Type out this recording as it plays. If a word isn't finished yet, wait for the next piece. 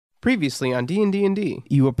Previously on D&D.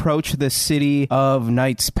 You approach the city of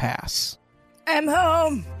Knight's Pass. I'm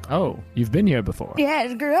home. Oh, you've been here before. Yeah,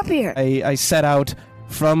 I grew up here. I set out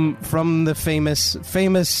from the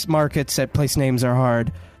famous markets at Place Names Are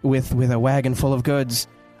Hard with a wagon full of goods,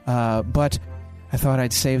 but I thought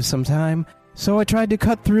I'd save some time, so I tried to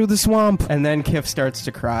cut through the swamp. And then Kif starts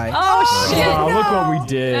to cry. Oh, shit. Oh, no. look what we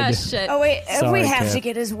did. Oh, shit. Oh, wait, Sorry, we have Kip. to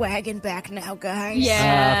get his wagon back now, guys.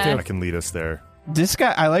 Yeah. I can lead us there. This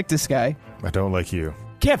guy, I like this guy. I don't like you.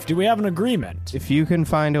 Kif, do we have an agreement? If you can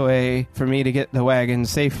find a way for me to get the wagon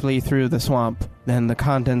safely through the swamp, then the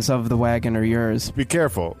contents of the wagon are yours. Be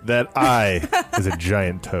careful. That eye is a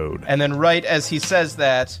giant toad. And then right as he says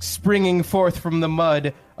that, springing forth from the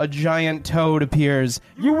mud, a giant toad appears.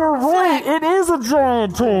 You were right. It is a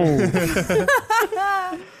giant toad.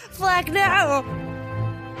 Flack now.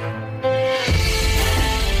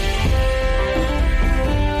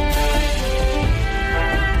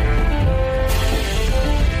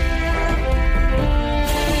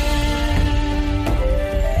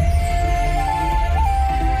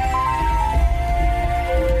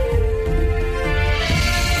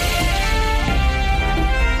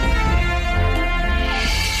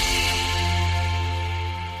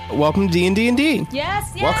 Welcome to D&D.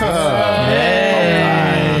 Yes, yes. Welcome.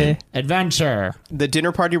 Hey. Adventure. The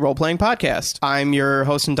Dinner Party Role-Playing Podcast. I'm your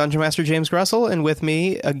host and Dungeon Master, James Gressel, and with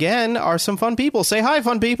me, again, are some fun people. Say hi,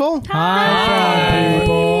 fun people. Hi,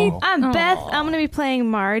 people. I'm Beth. I'm going to be playing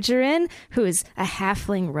Margarine, who is a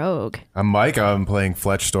halfling rogue. I'm Mike. I'm playing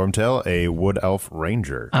Fletch Stormtail, a wood elf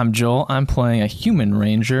ranger. I'm Joel. I'm playing a human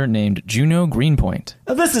ranger named Juno Greenpoint.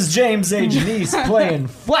 This is James A. Janice playing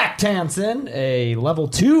Flack Tansen, a level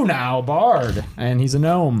 2 now bard, and he's a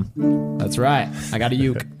gnome. That's right. I got a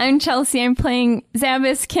uke. I'm Chelsea. I'm playing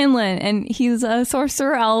Zabas Kinlan, and he's a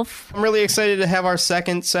sorcerer elf. I'm really excited to have our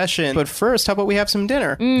second session. But first, how about we have some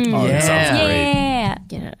dinner? Oh, that sounds great. Yeah.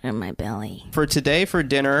 Get it in my belly. For today, for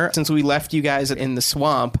dinner, since we left you guys in the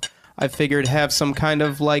swamp, I figured have some kind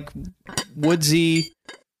of, like, woodsy...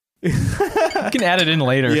 You can add it in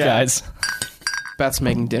later, Yeah. guys. Beth's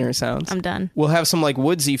making dinner sounds. I'm done. We'll have some, like,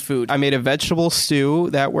 woodsy food. I made a vegetable stew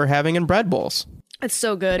that we're having in bread bowls. It's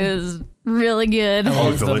so good. It was really good. I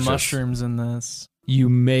love the delicious. mushrooms in this. You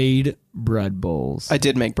made bread bowls. I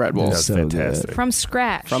did make bread bowls That's So fantastic. From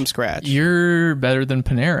scratch. from scratch. You're better than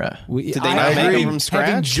Panera. Did they not make them from scratch?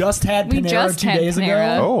 Having just had We Panera just 2 had days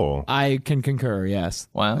Panera. ago, Oh. I can concur, yes.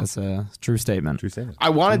 Wow. That's a true statement. True statement. I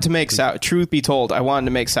wanted to make truth be told, I wanted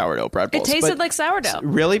to make sourdough bread It bowls. tasted but like sourdough.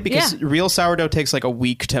 really? Because real sourdough takes like a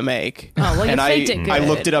week to make. Oh, well, you and faked it good. I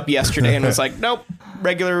looked it up yesterday and was like, nope,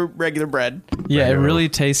 regular bread. Yeah, it Regular. really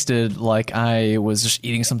tasted like I was just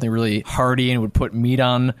eating something really hearty and would put meat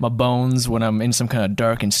on my bones when I'm in some kind of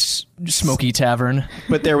dark and smoky tavern.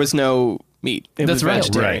 But there was no meat. It That's was right.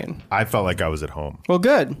 vegetarian. Right. I felt like I was at home. Well,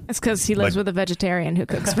 good. It's because he lives Like- with a vegetarian who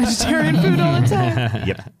cooks vegetarian food all the time.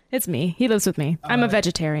 Yep. It's me. He lives with me. I'm a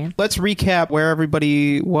vegetarian. Let's recap where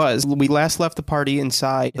everybody was. We last left the party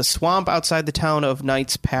inside the swamp outside the town of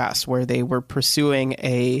Knight's Pass, where they were pursuing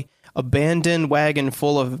a abandoned wagon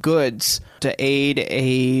full of goods to aid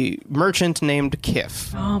a merchant named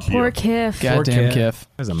Kif. Oh, poor Kif. Goddamn Kid. Kif. It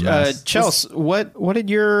was a mess. Chels, what did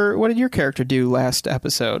your character do last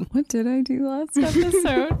episode? What did I do last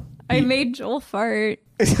episode? I made Joel fart.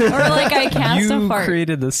 Or like I cast a You fart.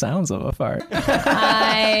 created the sounds of a fart.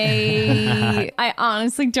 I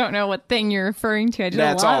honestly don't know what thing you're referring to. I did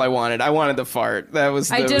That's a lot. all I wanted. I wanted the fart. That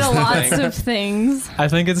was. I did a lot of things. I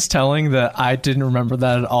think it's telling that I didn't remember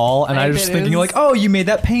that at all, and I was just It thinking is. like, oh, you made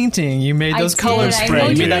that painting, you made those colors I spray,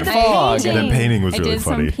 you did. made that I fog. That painting was I really did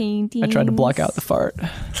funny. Some paintings. I tried to block out the fart.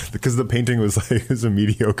 Because the painting was like it was a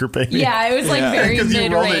mediocre painting. Yeah, it was like very 'Cause you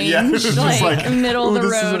rolled it, mid-range, yeah, it was just like, like, middle of ooh, the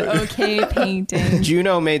this is road, a- okay painting.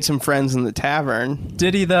 Juno made some friends in the tavern.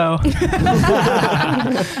 Did he though?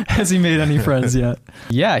 Has he made any friends yet?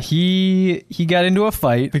 Yeah, he got into a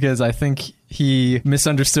fight because I think he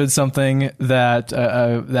misunderstood something that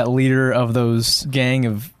that leader of those gang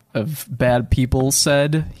of bad people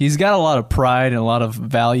said. He's got a lot of pride and a lot of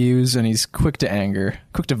values, and he's quick to anger,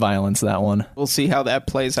 quick to violence, that one. We'll see how that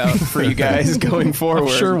plays out for you guys going forward.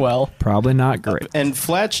 Sure will. Probably not great. And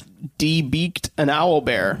Fletch de-beaked an owl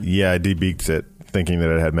bear. Yeah, I debeaked it, thinking that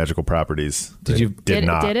it had magical properties. Did you- Did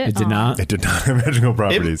not. Did it? It did not. It did not have magical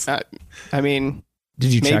properties. I mean,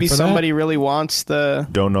 Did you check maybe for somebody really wants the...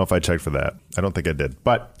 Don't know if I checked for that. I don't think I did.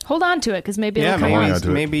 But Hold on to it, because maybe Yeah, it'll come holding maybe, on to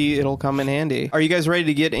it. maybe it'll come in handy. Are you guys ready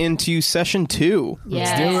to get into session 2?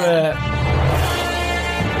 Yeah. do it?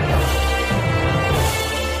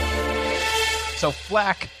 So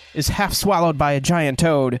Flack is half swallowed by a giant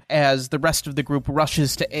toad as the rest of the group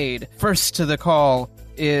rushes to aid. First to the call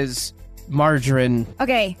is Margarine.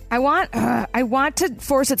 Okay, I want to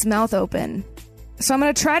force its mouth open. So I'm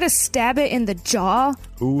gonna try to stab it in the jaw,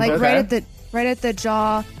 Ooh, like okay. right at the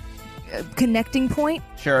jaw connecting point.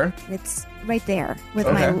 Sure. It's right there with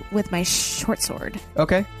Okay. my short sword.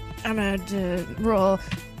 Okay. I'm gonna roll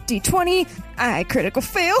d20. I critical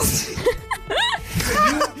failed.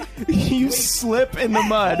 You slip in the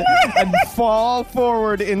mud and fall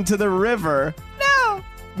forward into the river. No.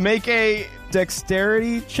 Make a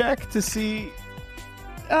dexterity check to see.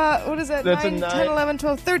 What is that? That's a 9, 10, nine. 11,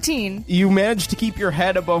 12, 13. You manage to keep your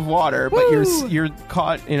head above water, but Woo. you're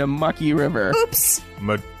caught in a mucky river. Oops. I'm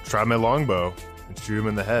gonna try my longbow and shoot him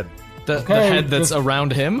in the head. The Okay, head that's just-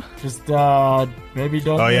 around him. Just maybe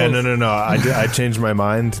don't. Oh yeah, move. no. I changed my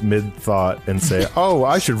mind mid thought and say, oh,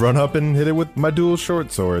 I should run up and hit it with my dual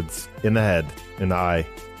short swords in the head, in the eye,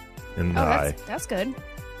 in the eye. That's good.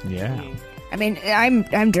 Yeah. I mean,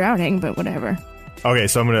 I'm drowning, but whatever. Okay,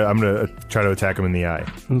 so I'm gonna try to attack him in the eye.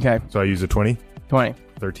 Okay. So I use a 20, 20.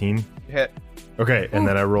 13. Hit. Okay, and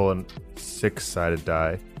then I roll a 6-sided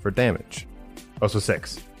die for damage. Oh, so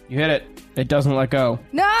 6. You hit it. It doesn't let go.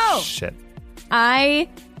 No. Shit. I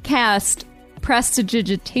cast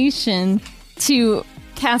Prestidigitation to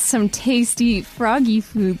cast some tasty froggy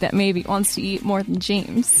food that maybe wants to eat more than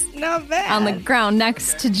James. Not bad. On the ground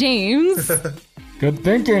next to James. Good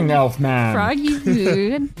thinking, Elfman. Froggy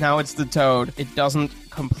food. Now it's the toad. It doesn't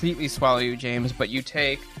completely swallow you, James, but you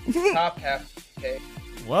take top half. Okay.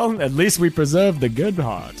 Well, at least we preserved the good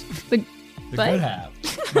part. The The good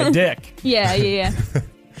half. My dick. Yeah.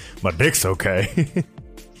 My dick's okay.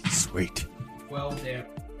 Sweet. Well, damn.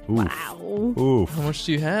 Wow. Oof, How much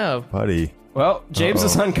do you have? buddy. Well, James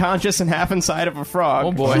is Uh-oh. unconscious and half inside of a frog.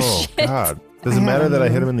 Oh boy. Oh, God. Does it matter that I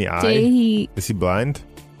hit him in the Did eye? he Is he blind?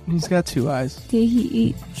 He's got 2 eyes.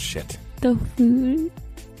 eat Shit. the food?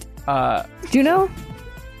 Juno?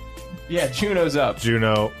 Yeah, Juno's up.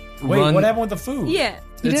 Juno. Wait, Run- what happened with the food? Yeah.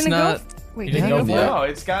 You It's didn't not. go? Wait, You didn't did I go for it? No,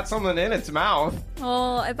 it's got something in its mouth.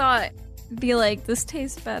 Well, I thought it'd be like, this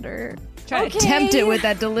tastes better. Try to tempt it with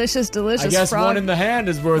that delicious I guess frog. one in the hand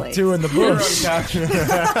is worth place. 2 in the bush.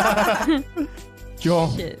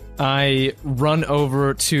 Joel. Shit. I run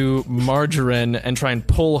over to Margarine and try and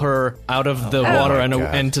pull her out of the water my and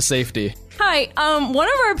God. into safety. Hi, one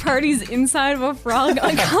of our party's inside of a frog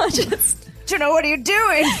unconscious. Juno, what are you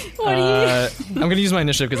doing? What do you... I'm gonna use my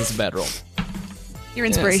initiative because it's a bad roll. Your Yeah,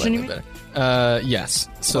 inspiration, you slightly mean? better. Yes.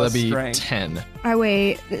 So Plus that'd be strength. 10. I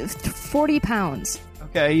weigh 40 pounds.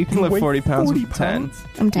 Okay, you can lift 40 pounds 40 with 10.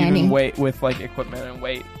 I'm tiny. Even weight with like equipment and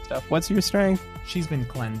weight stuff. What's your strength? She's been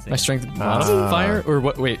cleansing. My strength modifier or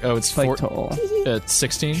what? Wait, oh, it's Like total.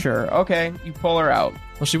 16. Sure. Okay, you pull her out.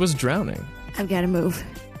 Well, she was drowning. I've got to move.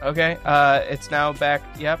 Okay, it's now back.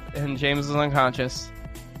 Yep, and James is unconscious.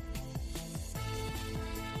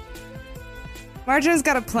 Marjorie's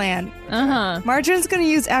got a plan. Uh-huh. Marjorie's going to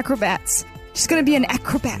use acrobats. She's going to be an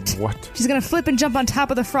acrobat. What? She's going to flip and jump on top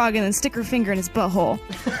of the frog and then stick her finger in his butthole.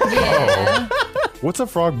 What's a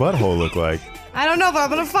frog butthole look like? I don't know, but I'm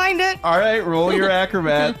going to find it. All right, roll your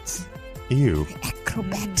acrobats. Ew.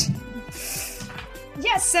 Acrobat.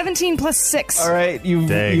 Yes, 17 plus 6. All right,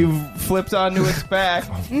 Dang. you've flipped onto its back.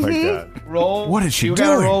 Oh my God. Roll. What is she you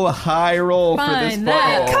gotta doing? roll a high roll for this Find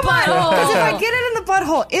that. butthole. Come on, because if I get it in the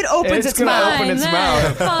butthole, it opens It's its gonna mouth. open its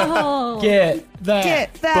That mouth. butthole. Get that.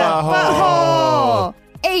 Get that Butthole. butthole.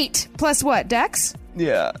 8 plus what, Dex?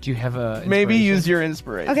 Yeah. Do you have a Maybe inspiration? use your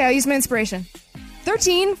inspiration. Okay, I'll use my inspiration.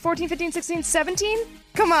 13, 14, 15, 16, 17?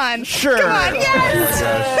 Come on. Sure. Come on, yes!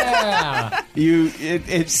 Yeah.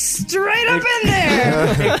 It's Straight up in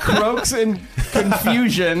there. it croaks in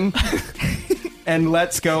confusion and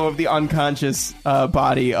lets go of the unconscious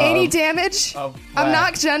body of 80 damage. of I'm Vlad.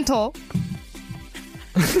 not gentle.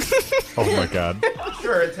 Oh my God.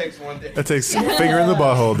 Sure, it takes one day. That takes finger in the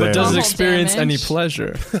butthole. But Damn. does it Butthole experience any damage.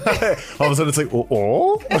 pleasure? All of a sudden it's like,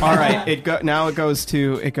 oh. All right, it goes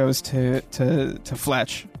to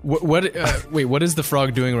Fletch. What? Wait, what is the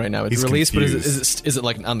frog doing right now? It's He's released, but confused. is it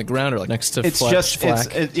like on the ground or like next to It's Flack? just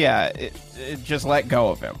Flack? it just let go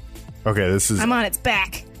of him. Okay, this is. I'm on its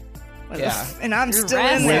back. Yeah. And I'm still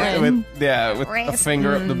in wrestling. there. With a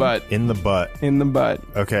finger up the butt. in the butt. In the butt.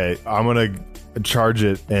 Okay, I'm gonna charge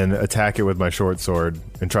it and attack it with my short sword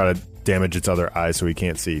and try to damage its other eye so he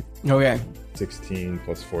can't see. Okay, 16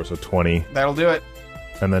 plus 4, so 20, that'll do it.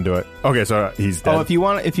 and then do it. Okay, so he's dead. Oh, if you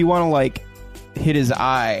want to like hit his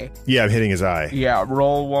eye, Yeah, I'm hitting his eye. yeah,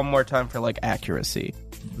 roll one more time for like accuracy.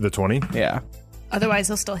 The 20, Yeah. Otherwise,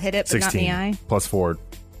 he'll still hit it, but not in 16 the eye. plus 4.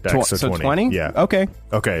 Dex, so 20. Yeah. Okay.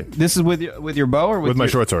 Okay. This is with your bow or With my your-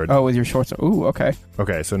 short sword. Oh, with your short sword. Ooh, okay.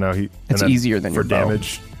 Okay, so now he. It's and then easier than for your bow.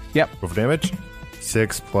 damage. Yep. Go for damage.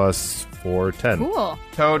 6 plus 4, 10. Cool.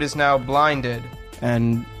 Toad is now blinded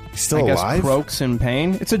and Still I guess alive? croaks in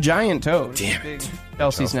pain. It's a giant toad. Damn Big. it.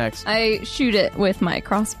 Chelsea's next. I shoot it with my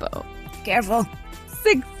crossbow. Careful.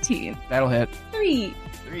 16. That'll hit. 3.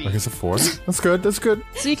 I guess a 4. That's good. That's good.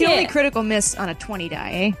 So you can Yeah. only critical miss on a 20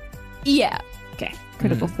 die, eh? Yeah. Okay.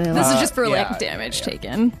 Critical fail. This is just for yeah, like damage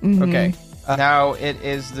taken. Okay. Now it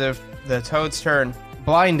is the toad's turn.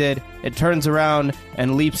 Blinded, it turns around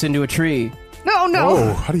and leaps into a tree. No, no.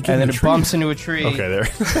 Oh, how do you get And in then the it tree? bumps into a tree. Okay, there.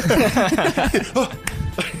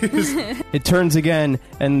 It turns again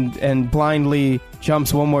and blindly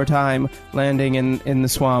jumps one more time, landing in the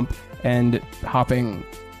swamp and hopping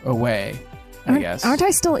away, I guess. Aren't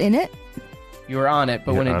I still in it? You were on it,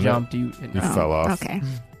 but when You're it on jumped, you... You fell off. Okay.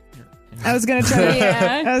 I was gonna try to.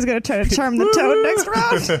 Yeah. I was gonna try to charm the toad next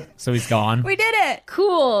round. So he's gone. We did it.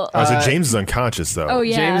 Cool. Oh, so James is unconscious, though. Oh,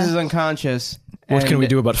 yeah. James is unconscious. What can and we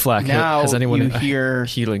do about Flack? Now Has anyone you hear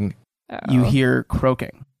healing? you hear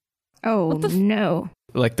croaking. Oh no.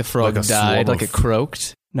 Like the frog Like a died, swarm like of- it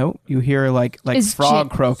croaked? Nope, you hear like Is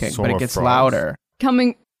frog croaking, Swarm but it of gets frogs? louder.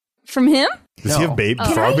 Coming from him? Does he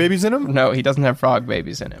have frog babies in him? No, he doesn't have frog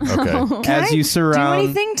babies in him. Okay. Can As I you surround, do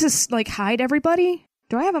anything to like hide everybody?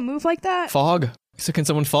 Do I have a move like that? Fog? So can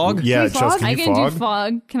someone fog? Yeah, Can you Chels, fog? can I you can fog? do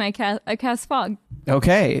fog. Can I cast fog?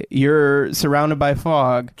 okay, you're surrounded by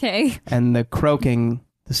fog, Okay. and the croaking,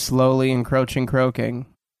 the slowly encroaching croaking,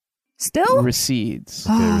 Still? recedes.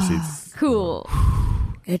 Okay, receipts. Cool.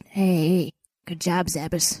 Good. Hey. Good job,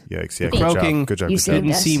 Zabbis. Yikes, yeah, The croaking, good job, you good said- job. Didn't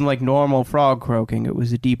Yes. seem like normal frog croaking. It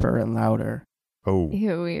was deeper and louder. Oh,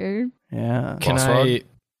 Ew, weird. Yeah, Can Boss frog?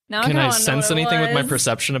 Now can I I wanna know sense what it anything with my was.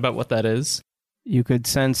 perception about what that is? you could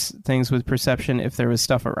sense things with perception if there was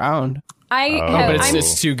stuff around. I Oh, Oh, have, but I'm,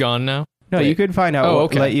 it's too gone now? No, Wait. you could find out. Oh, what-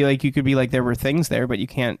 okay. Like you could be like there were things there, but you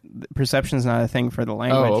can't. Perception's not a thing for the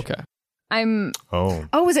language. Oh, okay. I'm oh.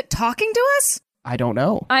 Oh, is it talking to us? I don't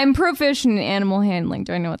know. I'm proficient in animal handling.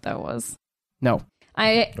 Do I know what that was? No,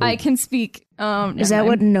 I can speak. Is that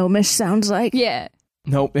what gnomish sounds like? Yeah.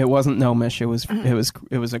 nope. It wasn't Gnomish. It was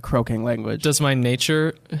a croaking language. Does my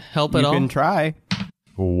nature help you at all? can try.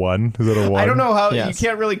 1? Is that a 1? I don't know how Yes. you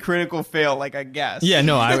can't really critical fail. Like I guess. Yeah,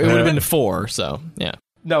 no, it would have been 4, so yeah.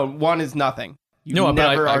 No, 1 is nothing. You No, but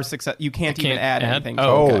never I- are success. You can't I even can't add add? anything. to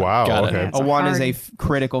Oh, it. Oh, wow, Got it. okay. That's A 1 is hard. a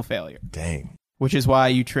critical failure, Dang. which is why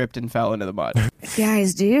you tripped and fell into the mud.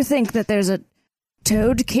 Guys, do you think that there's a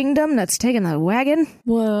toad kingdom that's taking the wagon?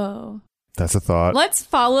 Whoa. That's a thought. Let's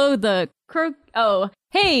follow the croak. Oh,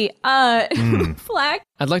 hey, Flack.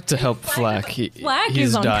 I'd like to help Flack. Flack He's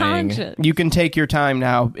is dying. unconscious. You can take your time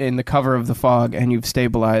now in the cover of the fog, and you've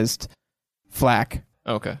stabilized Flack.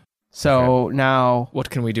 Okay. So now What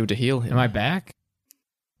can we do to heal him? Am I back?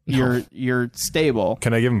 you're stable.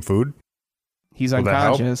 Can I give him food? He's Will that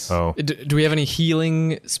help? unconscious. Oh. Do we have any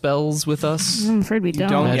healing spells with us? I'm afraid we You don't.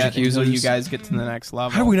 don't Magic get until you users. guys get to the next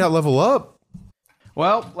level. How do we not level up?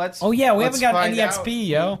 Well, let's. Oh yeah, we let's haven't got find any out. XP,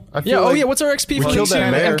 yo. I feel Yeah, like oh yeah, what's our XP we for killed these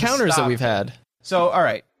that bear. encounters Stop. that we've had? So, all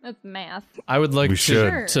right. That's math. I would like We to,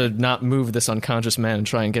 should. to not move this unconscious man and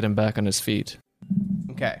try and get him back on his feet.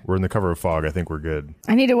 Okay. We're in the cover of fog. I think we're good.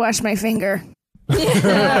 I need to wash my finger.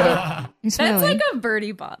 It's That's really- like a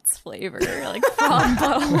Birdie Bots flavor, like frog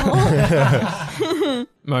butthole.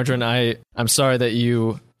 Margarine, I'm sorry that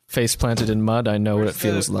you face planted in mud. I know what it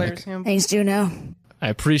feels like. Thanks, Juno. I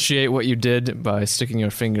appreciate what you did by sticking your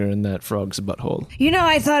finger in that frog's butthole. You know,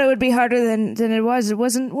 I thought it would be harder than it was. It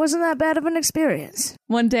wasn't that bad of an experience.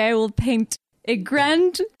 One day I will paint a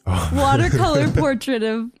grand watercolor portrait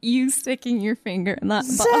of you sticking your finger in that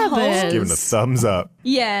butthole. Zabbis. Giving a thumbs up.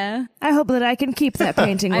 Yeah, I hope that I can keep that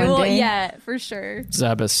painting one I will. day. Yeah, for sure.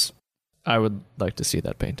 Zabas, I would like to see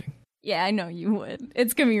that painting. Yeah, I know you would.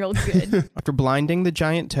 It's gonna be real good. After blinding the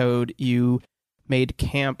giant toad, you made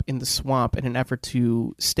camp in the swamp in an effort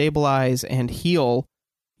to stabilize and heal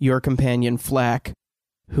your companion Flack,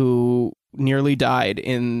 who nearly died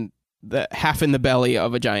in the half in the belly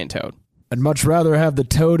of a giant toad. I'd much rather have the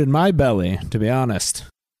toad in my belly, to be honest.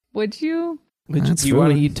 Would you? That's Do you want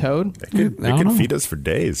to food. eat toad? It could, I don't know. feed us for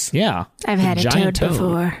days. Yeah. I've had a Giant toad toad.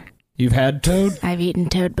 before. You've had toad? I've eaten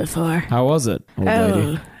toad before. How was it, old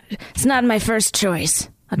lady? It's not my first choice.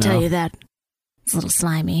 I'll No. tell you that. It's a little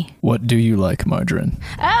slimy. What do you like, Margarine?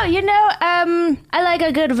 Oh, I like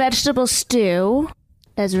a good vegetable stew.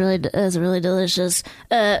 That's really delicious.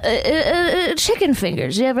 Chicken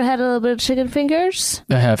fingers. You ever had a little bit of chicken fingers?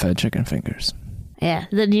 I have had chicken fingers. Yeah,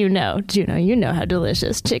 then you know, Juno, you know how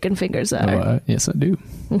delicious chicken fingers are. Yes, I do.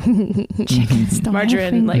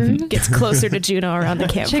 Margarine like gets closer to Juno around the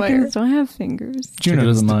campfire. Chickens don't have fingers. Juno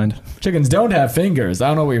doesn't mind. Chickens don't have fingers. I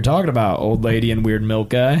don't know what you're talking about, old lady and weird milk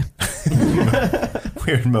guy.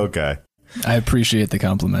 Weird milk guy. I appreciate the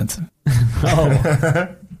compliment.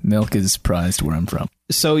 Oh, Milk is prized where I'm from.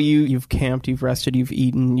 So you've camped, you've rested, you've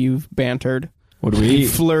eaten, you've bantered, what do we you've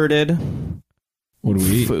eat? flirted. What do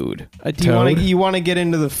we eat? Food. Do Toad? you want to get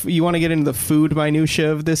into the food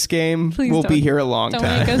minutia of this game? Please we'll don't. be here a long Don't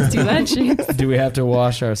time. make us do that shit. Do we have to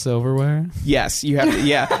wash our silverware? Yes, you have to.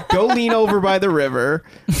 Yeah, go lean over by the river.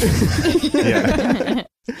 Yeah.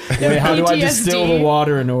 Wait, how do I PTSD. distill the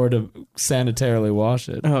water in order to sanitarily wash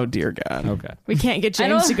it? Oh dear God. Okay. We can't get I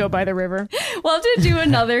James don't- to go by the river. We'll have to do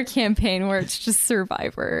another campaign where it's just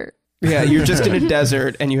Survivor. Yeah, you're just in a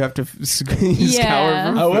desert and you have to Yeah.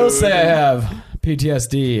 scour. I will say I have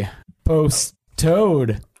PTSD,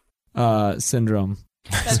 post-toad syndrome.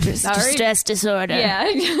 Sorry. Stress disorder.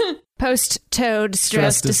 Yeah. Post-toad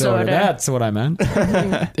stress disorder. That's what I meant.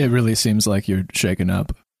 It really seems like you're shaken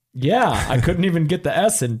up. Yeah, I couldn't even get the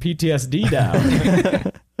S in PTSD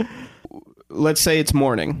down. Let's say it's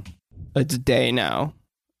morning. It's day now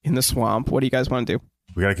in the swamp. What do you guys want to do?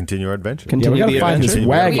 We gotta continue our adventure. Continue we gotta the find this adventure?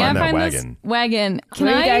 wagon. We gotta Find that find wagon. this wagon. Can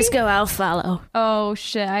Where I? you guys go, I'll follow. Oh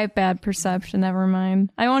shit! I have bad perception. Never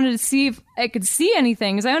mind. I wanted to see if I could see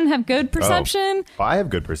anything because I don't have good perception. Well, I have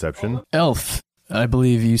good perception. Elf, I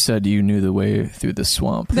believe you said you knew the way through the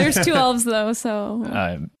swamp. There's two elves though,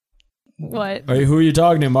 so what? Who are you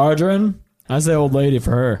talking to, Margarine? I say old lady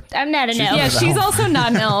for her. I'm not an elf. Yeah, she's also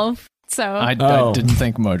not an elf. So I Oh. didn't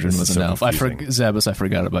think Margarine This was is an so elf. confusing. Zabas, I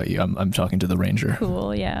forgot about you. I'm talking to the ranger.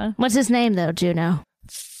 cool. Yeah. What's his name, though, Juno?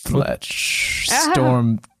 Fletch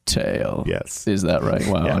Stormtail. Yes. Is that right?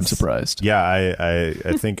 Wow, I'm Yes. surprised. Yeah, I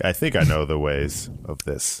think I know the ways of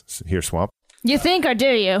this. Here, swamp. You think or do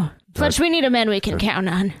you? Fletch, we need a man we can count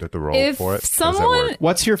on. Do I have to roll If for it? How does that someone- work?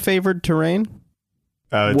 What's your favored terrain?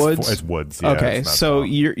 Woods? It's woods. Yeah, Okay, it's not so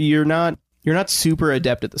swamp. you're not super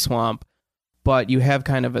adept at the swamp, but you have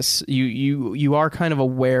kind of you are kind of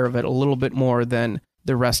aware of it a little bit more than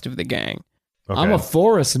the rest of the gang. Okay. I'm a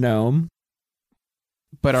forest gnome.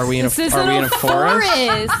 But are we in a This isn't are we in a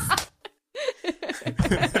forest?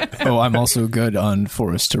 Oh, I'm also good on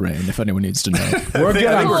forest terrain, if anyone needs to know. We're good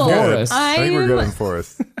on Cool. forest. I think we're good I'm on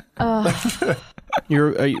forest.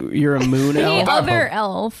 You're a moon the elf. other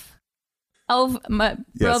elf. My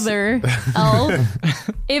Yes. brother, elf.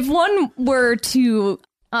 If one were to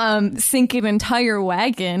sink an entire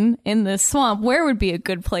wagon in this swamp, where would be a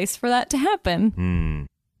good place for that to happen?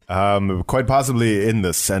 Quite possibly in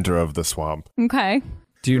the center of the swamp. Okay.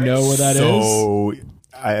 Do you know where that is? So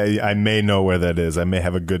I may know where that is. I may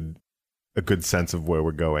have a good sense of where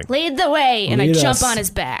we're going. Lead the way, and Lead I jump us. on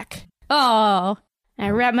his back. Oh, I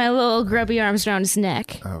wrap my little grubby arms around his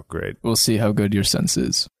neck. Oh, great. We'll see how good your sense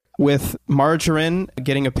is. With Margarine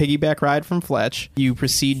getting a piggyback ride from Fletch, you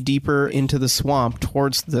proceed deeper into the swamp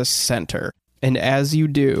towards the center. And as you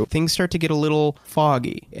do, things start to get a little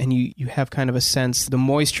foggy, and you have kind of a sense the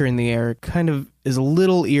moisture in the air kind of is a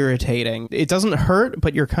little irritating. It doesn't hurt,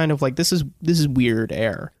 but you're kind of like, this is weird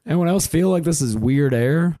air. Anyone else feel like this is weird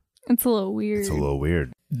air? it's a little weird. It's a little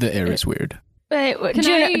weird. The air is weird. Wait, Can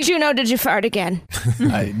I- Juno, did you fart again?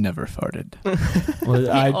 I never farted.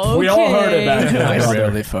 Well, we all heard it back then. I brother.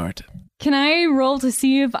 rarely fart. Can I roll to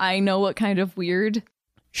see if I know what kind of weird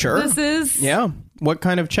Sure. this is? Yeah. What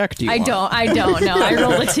kind of check do you want? I don't know. I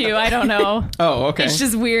roll a 2. I don't know. Oh, okay. It's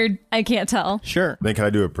just weird. I can't tell. Sure. Then can I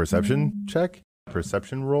do a perception check?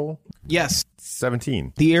 Perception roll? Yes.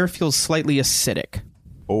 17. The air feels slightly acidic.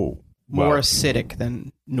 Oh. More Well, acidic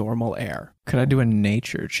than normal air. Could I do a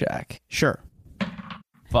nature check? Sure.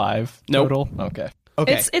 5 Nope. total? Okay.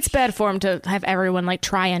 Okay. It's bad form to have everyone like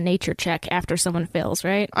try a nature check after someone fails,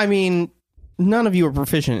 right? I mean, none of you are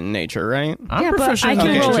proficient in nature, right? I'm Yeah, but proficient I in can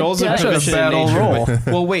Okay, roll nature. a Joel's a dice. That's a proficient bad in old nature.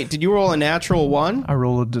 roll. Well, wait, did you roll a natural 1? I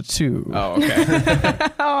rolled a 2. Oh, okay.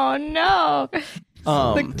 Oh no!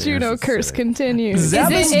 Um, Juno There's curse the- continues.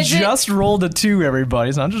 Zabas is it- just rolled a 2, everybody.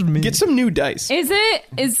 It's not just me. get some new dice. Is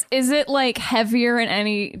it like heavier in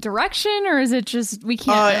any direction, or is it just we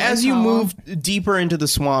can't? really As you tell? move deeper into the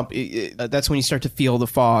swamp, that's when you start to feel the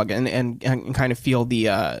fog and kind of feel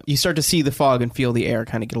the. You start to see the fog and feel the air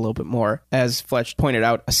kind of get a little bit more, as Fletch pointed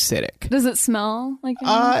out, acidic. Does it smell like?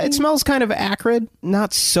 It smells kind of acrid,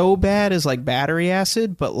 not so bad as like battery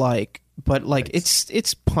acid, but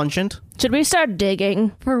it's pungent. Should we start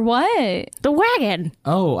digging For what? the wagon?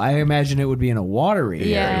 Oh, I imagine it would be in a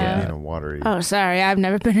watery Yeah. area. In a watery. Oh, sorry, I've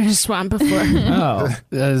never been in a swamp before. Oh,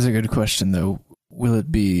 That is a good question, though. Will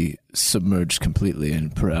it be submerged completely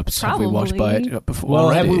and perhaps have we walked by Probably. it before? Well,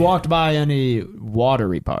 already? have we walked by any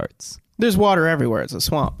watery parts? There's water everywhere. It's a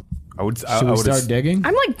swamp. I would. Should we start digging?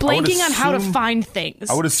 I'm like blanking on how to assume- find things.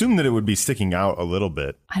 I would assume that it would be sticking out a little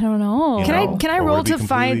bit. I don't know. You Can know? I Or would roll it be to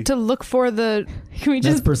find completely- to look for the? Can we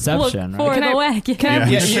That's just perception, look right? for Can the I- wagon? Can I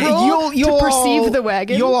Yeah. roll to perceive the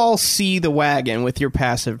wagon? You'll all see the wagon with your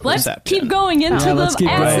passive Let's perception. keep going into Yeah, let's the keep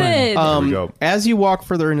going. acid. There we go. As you walk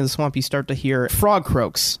further into the swamp, you start to hear frog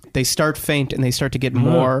croaks. They start faint and they start to get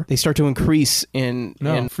more. They start to increase in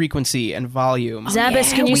frequency and volume.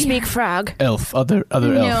 Zabas, can you speak frog? Elf, other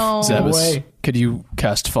No. elf, Zabas. way. Could you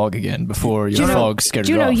cast fog again before your Juno, fog scared it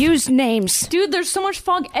Juno, off? use names. Dude, there's so much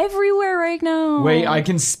fog everywhere right now. Wait, I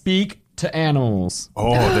can speak to animals.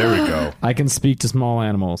 Oh, there we go. I can speak to small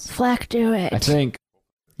animals. Flack, do it. I think.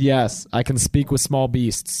 Yes, I can speak with small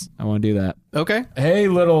beasts. I want to do that. Okay. Hey,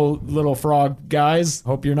 little frog guys.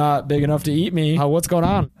 Hope you're not big enough to eat me. What's going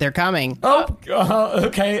on? They're coming. Oh,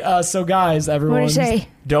 okay. So guys, everyone, What'd he say?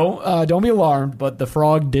 Don't be alarmed. But the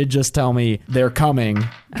frog did just tell me they're coming.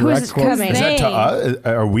 Who's quote. coming? Is that to Hey. us?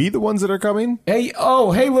 Are we the ones that are coming? Hey,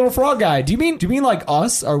 little frog guy. Do you mean like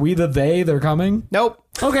us? Are we the they? They're coming. Nope.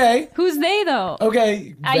 Okay. Who's they though?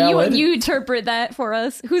 Okay. Valid. You interpret that for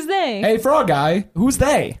us. Who's they? Hey, frog guy. Who's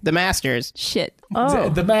they? The masters. Shit.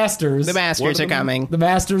 The masters. The masters are coming. The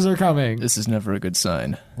masters are coming. This is never a good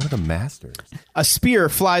sign. What are the masters? A spear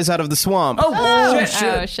flies out of the swamp. Oh, shit.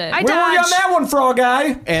 Oh shit. I Where were you on dodged. that one, frog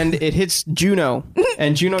guy? And it hits Juno.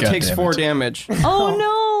 And Juno God takes damn 4 it. damage. Oh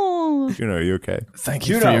no. Juno, are you okay? Thank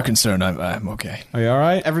you Juno. for your concern. I'm okay. Are you all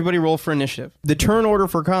right? Everybody roll for initiative. The turn order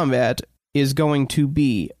for combat is going to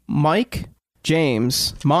be Mike,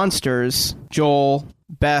 James, Monsters, Joel,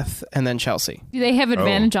 Beth, and then Chelsea. Do they have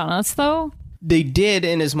advantage on us though? They did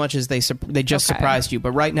in as much as they just Okay. surprised you,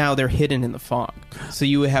 but right now they're hidden in the fog. So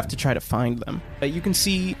you would have to try to find them. You can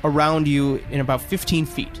see around you in about 15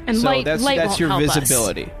 feet. And so light that's won't your help us.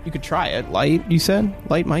 visibility. You could try it. Light, you said?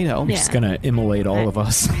 Light might help. Yeah. It's gonna immolate all of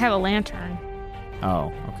us. I have a lantern.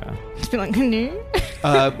 Oh, okay. Just be like, no.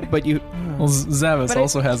 But you... Well, Zavas But I-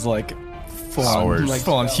 also has like Powers.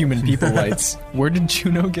 full on human people lights. Where did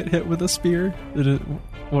Juno get hit with a spear?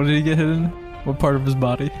 What did he get hit in? What part of his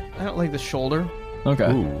body? I don't like the shoulder.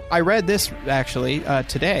 Okay. Ooh. I read this actually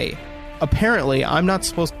today. Apparently, I'm not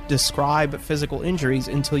supposed to describe physical injuries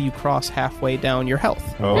until you cross halfway down your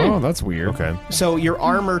health. Oh, that's weird. Okay. So your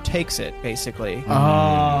armor takes it, basically.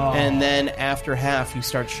 Oh. And then after half, you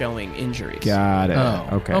start showing injuries. Got it. Oh,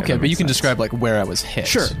 Okay. Okay, that but you makes can sense. describe like where I was hit.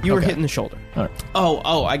 Sure, you were Okay. hit in the shoulder. All right.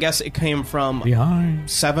 Oh, I guess it came from Behind.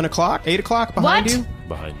 7 o'clock, 8 o'clock behind What? you.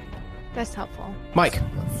 Behind. That's helpful. Mike,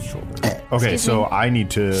 Shoulder. Okay, so I need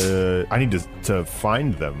to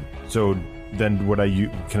find them. So then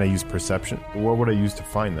can I use perception? What would I use to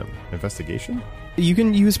find them? Investigation? you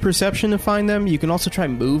can use perception to find them. You can also try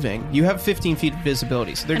moving. You have 15 feet of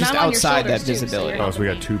visibility, so they're And just I'm on your outside that shoulders, too, so visibility. you're- Oh, so we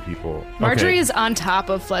got 2 people. Marjorie Okay. is on top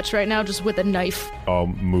of Fletch right now, just with a knife. I'll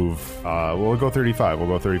move. We'll go 35. We'll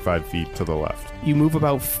go 35 feet to the left. You move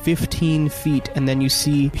about 15 feet, and then you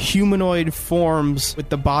see humanoid forms with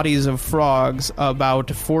the bodies of frogs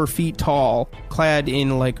about 4 feet tall, clad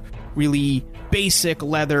in like really basic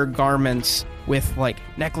leather garments with like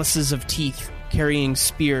necklaces of teeth, carrying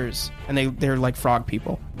spears, and they're like frog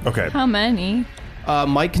people. Okay. How many?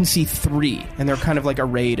 Mike can see 3, and they're kind of like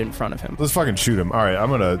arrayed in front of him. Let's fucking shoot him. All right, I'm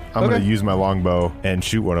gonna use my longbow and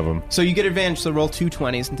shoot one of them. So you get advantage, so roll 2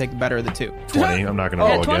 20s and take the better of the 2. 20. I'm not gonna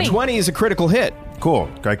roll 20. again. 20 is a critical hit. Cool.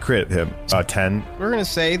 I crit him. 10. We're gonna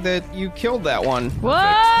say that you killed that one.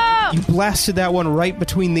 Whoa! You blasted that one right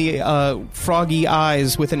between the froggy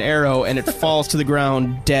eyes with an arrow, and it falls to the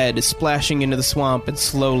ground dead, splashing into the swamp and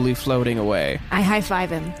slowly floating away. I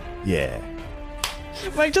high-five him. Yeah.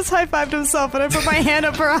 Mike just high-fived himself, and I put my hand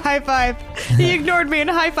up for a high-five. He ignored me and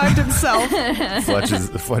high-fived himself.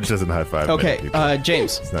 Fletch doesn't high five. Okay, many people.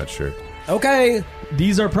 James. He's not sure. Okay.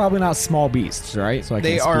 These are probably not small beasts, right? So I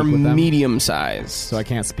They can't are speak with them. medium sized. So I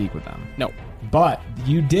can't speak with them. No. But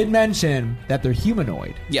you did mention that they're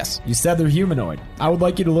humanoid. Yes. You said they're humanoid. I would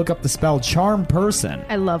like you to look up the spell Charm Person.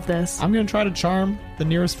 I love this. I'm going to try to charm the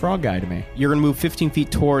nearest frog guy to me. You're gonna move 15 feet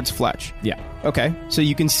towards Fletch. Yeah. Okay. So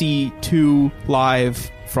you can see 2 live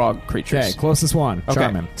frog creatures. Okay, closest one.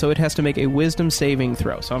 Charm him. So it has to make a wisdom saving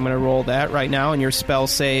throw. So I'm going to roll that right now, and your spell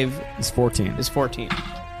save It's 14. is 14.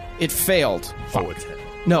 It failed. Oh, it's him.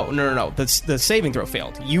 No. The saving throw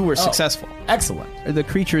failed. You were successful. Excellent. The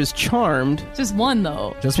creature is charmed. Just one,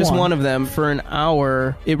 though. Just one of them for an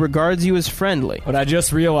hour. It regards you as friendly. But I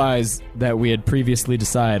just realized that we had previously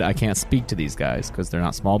decided I can't speak to these guys because they're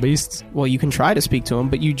not small beasts. Well, you can try to speak to them,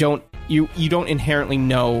 but you don't inherently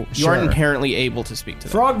know. You Sure. aren't inherently able to speak to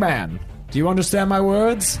them. Frogman, do you understand my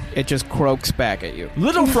words? It just croaks back at you.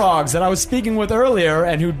 Little frogs that I was speaking with earlier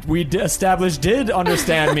and who we established did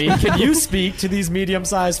understand me. Can you speak to these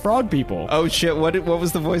medium-sized frog people? Oh shit! What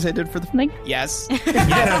was the voice I did for the? Like, Yes. was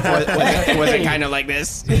it kind of like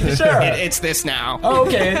this? Sure. It's this now. Oh,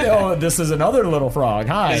 okay. Oh, this is another little frog.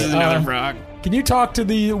 Hi. This is another frog. Can you talk to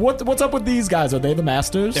the what's up with these guys? Are they the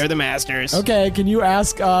masters? They're the masters. Okay, can you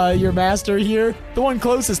ask your master here, the one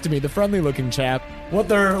closest to me, the friendly-looking chap, what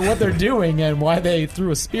they're doing and why they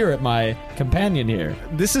threw a spear at my companion here?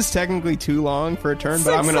 This is technically too long for a turn,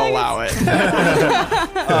 but I'm going to allow it.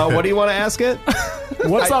 What do you want to ask it?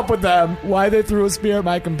 What's up with them? Why they threw a spear at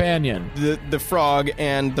my companion? The frog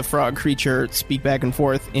and the frog creature speak back and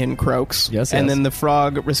forth in croaks. Yes, And yes. then the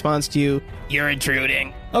frog responds to you, "You're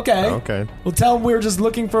intruding." Okay. Okay. Well, tell them we're just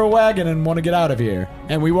looking for a wagon and want to get out of here,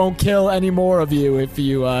 and we won't kill any more of you if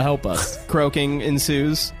you help us. Croaking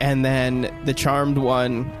ensues, and then the charmed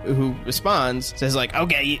one who responds says, "Like,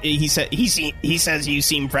 okay, he says you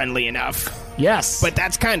seem friendly enough, Yes. but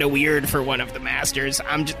that's kind of weird for one of the masters.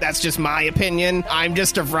 That's just my opinion. I'm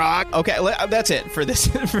just a frog. Okay, that's it for this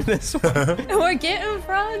for this one. we're getting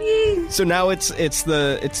froggy. So now it's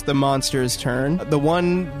the monster's turn. The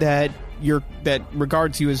one that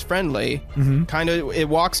regards you as friendly, kind of, it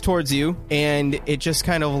walks towards you and it just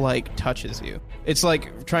kind of like touches you. It's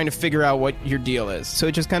like trying to figure out what your deal is. So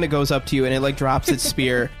it just kind of goes up to you and it like drops its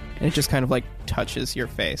spear and it just kind of like touches your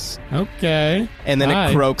face. Okay. And then Hi.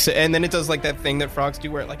 it croaks, and then it does like that thing that frogs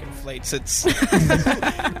do where it like inflates its.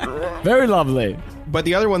 Very lovely. But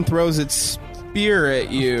the other one throws its spear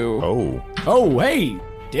at you. Oh. Oh, hey,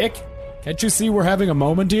 Dick. Can't you see we're having a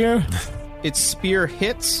moment here? Its spear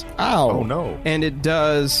hits, Ow. Oh no. and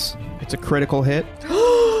it's a critical hit.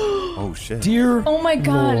 Oh shit. Dear Oh my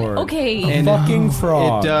god. Lord. Okay. And fucking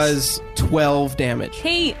frogs. It does 12 damage.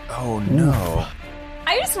 Hey, Oh no.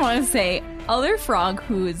 I just want to say, other frog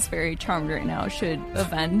who is very charmed right now should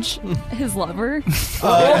avenge his lover.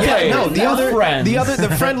 Okay, Yeah, no,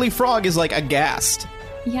 the friendly frog is like aghast.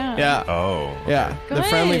 Yeah. Yeah. Oh. Yeah. Go The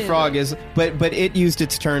friendly ahead. frog is, but it used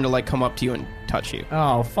its turn to like come up to you and touch you.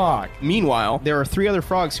 Oh, fuck. Meanwhile, there are 3 other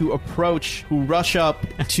frogs who rush up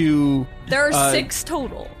to. There are 6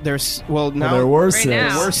 total. There's now there were Right 6.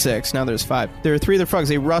 now. There were 6. Now there's 5. There are 3 other frogs.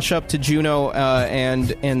 They rush up to Juno and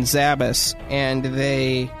Zabas, and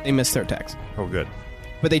they miss their attacks. Oh good.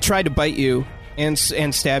 But they tried to bite you and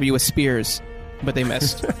stab you with spears, but they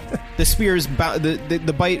missed. The spears,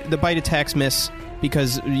 the bite attacks miss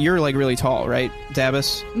because you're like really tall, right,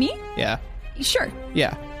 Zabas? Me? Yeah, Sure.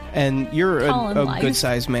 yeah, and you're Tall in a life. good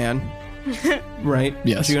sized man, right?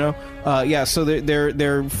 Yes. Juno. Yeah. So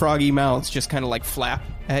their froggy mouths just kind of like flap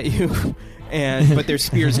at you, but their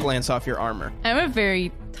spears glance off your armor. I'm a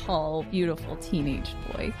very tall, beautiful teenage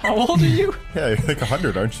boy. How old are you? Yeah, you're like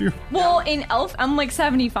 100, aren't you? Well, in elf, I'm like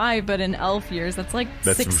 75, but in elf years, that's like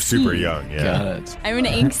That's 16. super young. Yeah. Got it. I'm an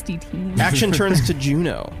angsty teen. Action turns to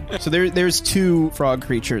Juno. So there's 2 frog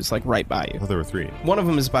creatures like right by you. Oh, there were 3. One of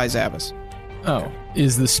them is by Zabas. Oh,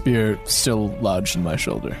 is the spear still lodged in my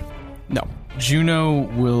shoulder? No. Juno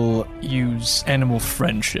will use animal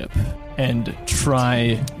friendship and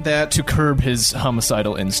try That to curb his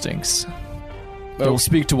homicidal instincts. He'll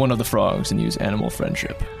speak to one of the frogs and use animal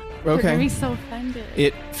friendship. They're gonna be okay. so offended.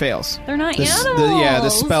 It fails. They're not The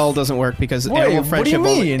animals. spell doesn't work because Wait, animal what do friendship you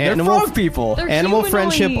mean? They're frog people. They're animal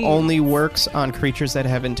friendship humanoid. only works on creatures that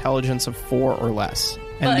have intelligence of 4 or less,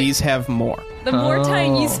 and But- these have more. The more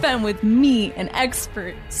time you Oh. spend with me, an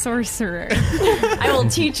expert sorcerer, I will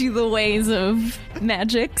teach you the ways of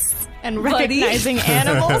magics. And Buddy. recognizing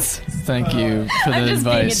animals. Thank you for the I'm just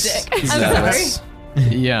being a advice. dick. I'm Zabas.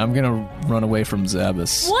 Yeah, I'm gonna run away from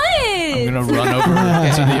Zabas. What? I'm gonna run over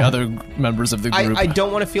to the other members of the group. I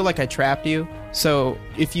don't want to feel like I trapped you, so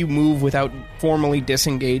if you move without formally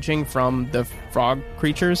disengaging from the frog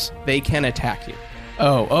creatures, they can attack you.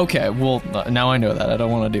 Oh, okay. Well, now I know that. I don't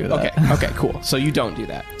want to do that. Okay, okay, cool. So you don't do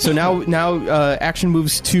that. So now action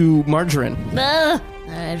moves to Margarine.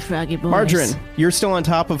 Alright, Froggy boys. Margarine, you're still on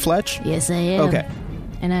top of Fletch? Yes, I am. Okay.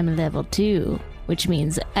 And I'm level 2, which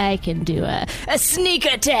means I can do a sneak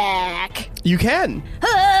attack. You can.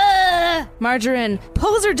 Ah! Margarine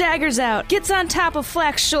pulls her daggers out, gets on top of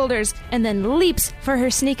Flack's shoulders, and then leaps for her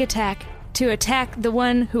sneak attack to attack the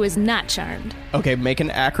one who is not charmed. Okay, make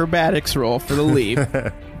an acrobatics roll for the leap.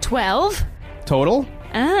 12. Total?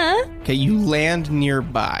 Okay, you land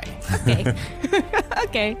nearby. Okay.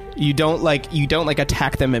 Okay. You don't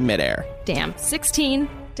attack them in midair. Damn. 16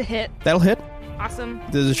 to hit. That'll hit. Awesome.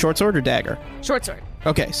 This is a short sword or dagger? Short sword.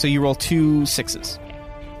 Okay, so you roll 2 6s.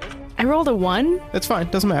 I rolled a 1. That's fine.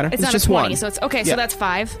 Doesn't matter. It's not just a 20, 1. so it's okay. Yeah. So that's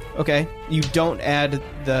 5 Okay. You don't add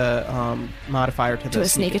the modifier to the to a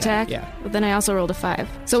sneak attack. Yeah. But then I also rolled a 5.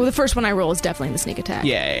 So the first one I roll is definitely the sneak attack.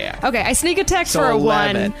 Yeah. Okay, I sneak attack So for a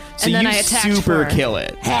 11. 1, So and then you I attack super for kill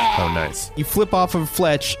it. Oh, nice. You flip off of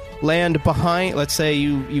Fletch, land behind. Let's say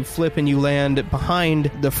you flip and you land behind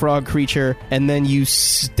the frog creature, and then you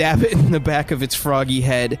stab it in the back of its froggy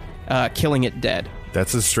head, killing it dead.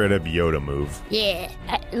 That's a straight up Yoda move. Yeah,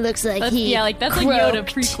 it looks like That's, he. yeah, like that's a Yoda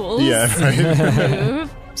croaked. prequel. Yeah, right.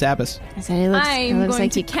 Move. Zappis. I said, it looks I'm going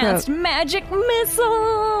like to he cast croaked. magic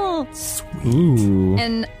missile. Ooh.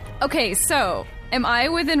 And okay, so am I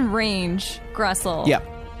within range, Gressel? Yeah.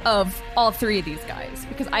 Of all 3 of these guys,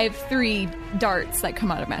 because I have 3 darts that come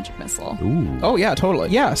out of magic missile. Ooh. Oh yeah,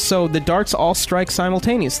 totally. Yeah. So the darts all strike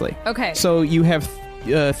simultaneously. Okay. So you have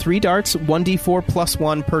 3 darts, 1d4 plus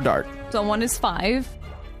 1 per dart. So one is 5,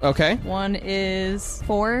 Okay. one is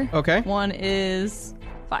 4, Okay. one is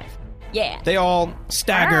 5. Yeah. They all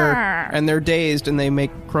stagger and they're dazed and they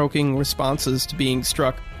make croaking responses to being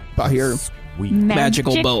struck by your Sweet.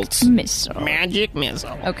 magical bolts. Missile. Magic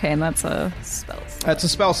missile. Okay, and that's a spell. That's a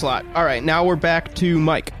spell slot. All right, now we're back to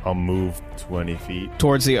Mike. I'll move 20 feet.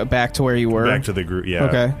 Towards the back to where you were. Back to the group, yeah.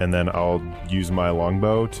 Okay. And then I'll use my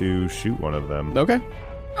longbow to shoot one of them. Okay.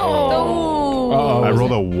 Uh-oh. I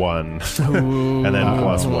rolled a 1. And then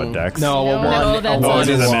plus what, Dex? No, a No, one. that's a one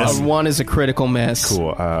a is miss. a 1 is a critical miss.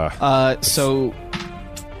 Cool. So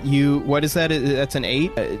you what is that? That's an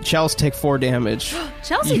 8. Chelsea take 4 damage.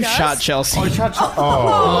 Chelsea You does. shot Chelsea.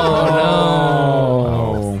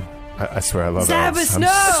 Oh. I swear I love Zabbis, elves. no!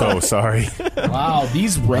 I'm so sorry. Wow,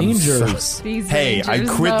 these rangers. These Hey, I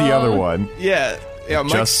rangers, quit the though. other one. Yeah. Yeah,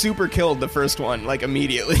 Mike Just- super killed the first one, like,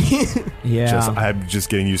 immediately. Yeah. I'm just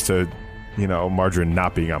getting used to, Margarine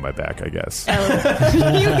not being on my back, I guess.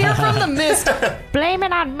 You hear from the mist. Blame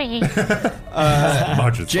it on me.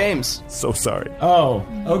 Margarine's James. so sorry. Oh,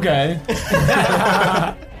 okay.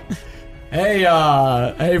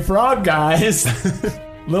 Hey, frog guys.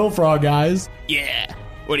 Little frog guys. Yeah.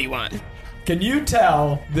 What do you want? Can you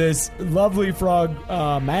tell this lovely frog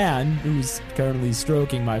man who's currently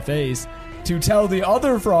stroking my face to tell the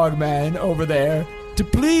other frog man over there to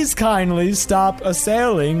please kindly stop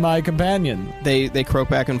assailing my companion? They croak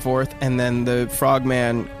back and forth, and then the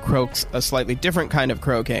frogman croaks a slightly different kind of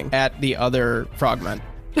croaking at the other frogman.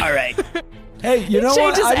 All right. Hey, you know what?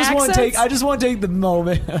 changes I just want accents. to take the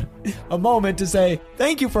moment, a moment to say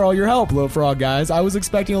thank you for all your help, little frog guys. I was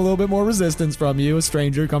expecting a little bit more resistance from you, a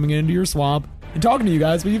stranger coming into your swamp and talking to you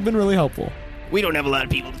guys, but you've been really helpful. We don't have a lot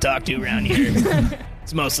of people to talk to around here.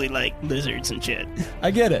 It's mostly like lizards and shit.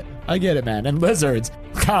 I get it, man. And lizards.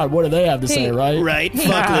 God, what do they have to say, right? Right?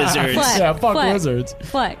 Fuck lizards. Fleck, Yeah, fuck Fleck, lizards.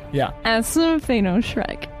 Fleck. Yeah. Ask them if they know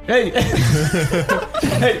Shrek. Hey,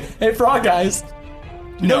 hey, frog guys.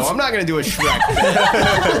 No, I'm not going to do a Shrek.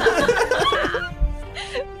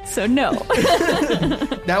 So no.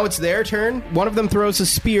 Now it's their turn. One of them throws a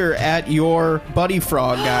spear at your buddy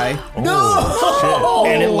frog guy,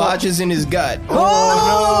 and it lodges in his gut.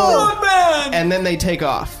 Oh, man! And then they take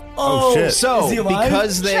off. Oh, shit. So, Is he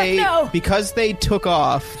alive? because they took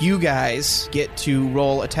off, you guys get to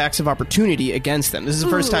roll attacks of opportunity against them. This is the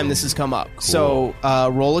first time this has come up. So,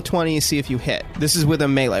 roll a 20 and see if you hit. This is with a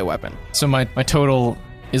melee weapon. So my total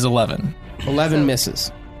is 11. 11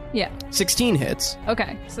 misses. Yeah. 16 hits.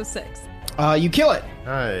 Okay. So 6. You kill it.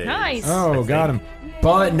 Nice. Nice. Oh, got him.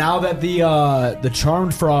 But now that the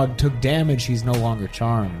charmed frog took damage, he's no longer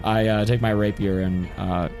charmed. I take my rapier and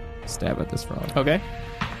stab at this frog. Okay.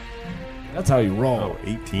 That's how you roll. Oh,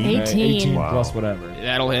 18? 18. Wow. Plus whatever.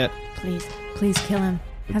 That'll hit. Please kill him.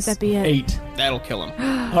 Have that be it. 8. That'll kill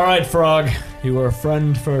him. All right, frog. You were a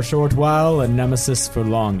friend for a short while and nemesis for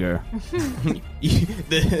longer.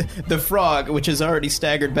 the frog, which has already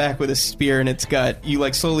staggered back with a spear in its gut, you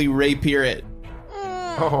like slowly rapier it.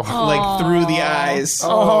 Like through the eyes.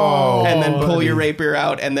 And then pull your rapier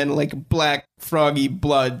out, and then like black froggy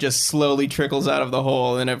blood just slowly trickles out of the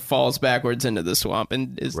hole, and it falls backwards into the swamp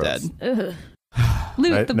and is Gross. dead.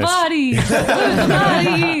 Loot the Nice. bodies. Loot the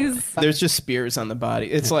bodies. There's just spears on the body.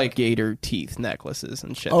 It's like gator teeth necklaces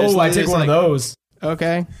and shit. Oh, I take one of those.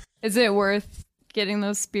 Okay. Is it worth getting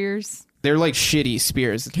those spears? They're like shitty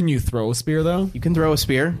spears. Can you throw a spear, though? You can throw a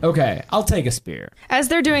spear. Okay, I'll take a spear. As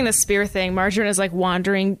they're doing the spear thing, Margarine is like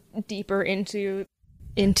wandering deeper into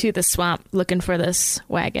into the swamp looking for this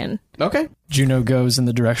wagon. Okay. Juno goes in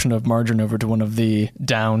the direction of Margarine over to one of the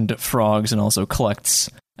downed frogs and also collects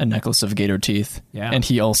a necklace of gator teeth. Yeah. And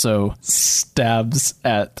he also stabs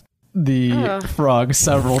at the frog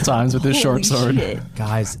several times with his short sword.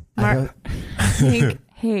 Guys, I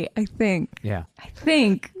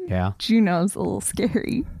think yeah. Juno's a little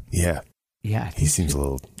scary. Yeah. Yeah. He seems a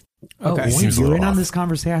little. Okay. He seems a little in on off. this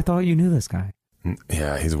conversation. I thought you knew this guy.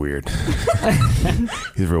 Yeah, he's weird.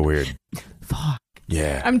 He's real weird. Fuck.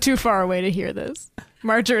 Yeah. I'm too far away to hear this.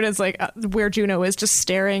 Margarine is like where Juno is, just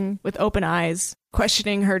staring with open eyes,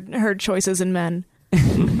 questioning her choices in men.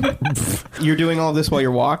 You're doing all this while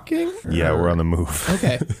you're walking? Yeah, we're on the move.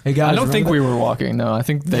 Okay. Hey guys, I don't think remember we were walking. No, I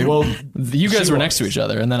think they. Well, you guys she were next to was. each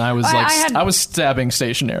other, and then I was I was stabbing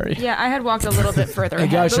stationary. Yeah, I had walked a little bit further Hey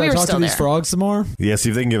ahead, guys, but should we I were talk to still these there. frogs some more? Yeah, see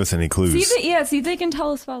if they can give us any clues. See if they can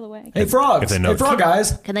tell us by the way. Hey frogs. If they know- Hey frog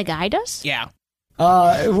guys. Can they guide us? Yeah,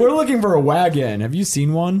 We're looking for a wagon. Have you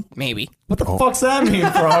seen one? maybe. What the fuck's that mean,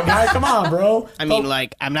 frog guy? Come on, bro. I mean,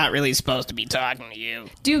 like, I'm not really supposed to be talking to you.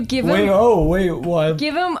 Dude, give Wait, him what?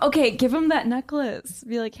 give him that necklace.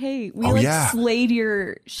 Be like, hey, we slayed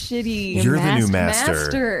your shitty You're the new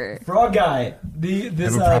master. Frog guy,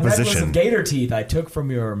 this I have a necklace proposition. of gator teeth I took from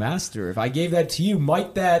your master. If I gave that to you,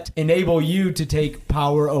 might that enable you to take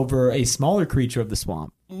power over a smaller creature of the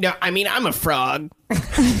swamp? No, I mean, I'm a frog.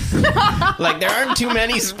 Like, there aren't too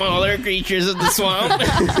many smaller creatures in the swamp.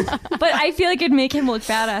 But I feel like it'd make him look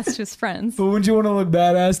badass to his friends. But wouldn't you want to look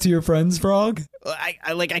badass to your friends, frog? I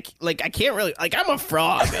can't really, like, I'm a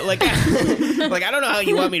frog. Like, I don't know how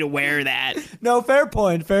you want me to wear that. No, fair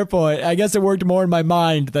point, fair point. I guess it worked more in my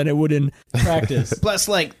mind than it would in practice. Plus,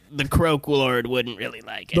 like, the Croak Lord wouldn't really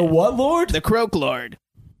like it. The what lord? The Croak Lord.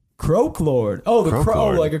 Croak Lord. Oh, the Croak crow.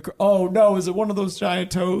 Lord. Like oh no, is it one of those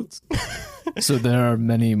giant toads? So there are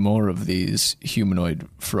many more of these humanoid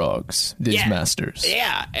frogs, these Yeah. masters.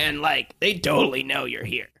 Yeah, and, like, they totally know you're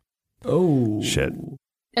here. Oh Shit.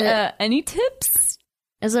 Any tips?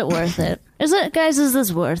 Is it worth it? Is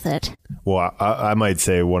this worth it? Well, I might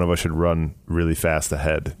say one of us should run really fast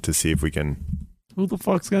ahead to see if we can. Who the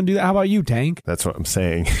fuck's gonna do that? How about you, Tank? That's what I'm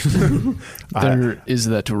saying. There is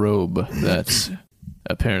that robe that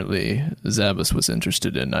apparently Zabas was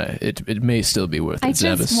interested in. It may still be worth it, I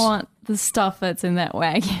Zabas. just want the stuff that's in that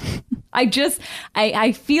wagon.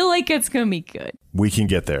 I feel like it's gonna be good. We can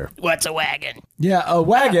get there. What's a wagon? Yeah, a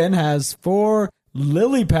wagon has 4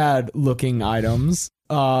 lily pad looking items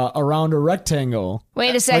around a rectangle.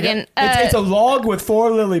 Wait a second. It's a log with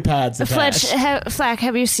 4 lily pads attached. Flack,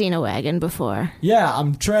 have you seen a wagon before? Yeah,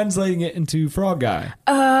 I'm translating it into frog guy.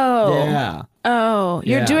 Oh. Yeah. Oh,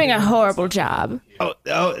 you're Yeah. doing a horrible job.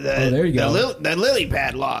 there you go. The lily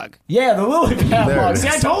pad log. Yeah, the lily pad There log. it See,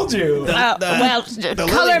 I is. told you.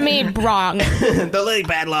 Color me wrong. The lily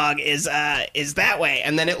pad log is that way,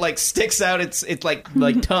 and then it like sticks out its like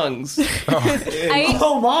tongues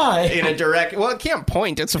Oh my. in a direct. Well, it can't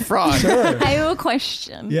point. It's a frog. Sure. I have a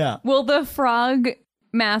question. Yeah. Will the frog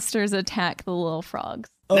masters attack the little frogs?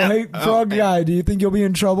 Oh, No. hey, frog guy, do you think you'll be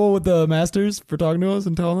in trouble with the masters for talking to us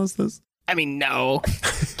and telling us this? I mean, no.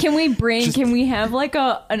 Can we have like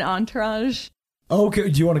an entourage? Oh, okay,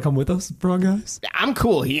 do you want to come with us, frog guys? I'm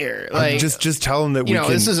cool here. Like, Just tell them that you we know,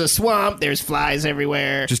 can. this is a swamp. There's flies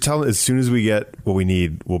everywhere. Just tell them as soon as we get what we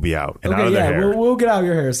need, we'll be out and out Okay, of their yeah, hair. we'll get out of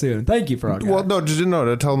your hair soon. Thank you, frog guy. Well,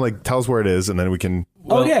 no, tell them tell us where it is, and then we can.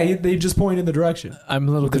 Oh, yeah, they just point in the direction. I'm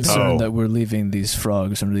a little concerned Oh. that we're leaving these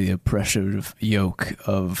frogs under the oppressive yoke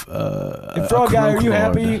of And frog guy, are you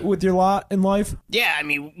happy with your lot in life? Yeah, I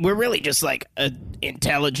mean, we're really just like an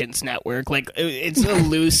intelligence network. Like, it's a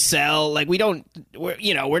loose cell. Like,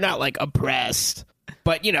 we're not like oppressed.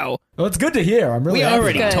 But Well, it's good to hear. I'm really we happy.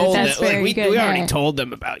 already Good, told that's them. Like, very we good, already yeah. told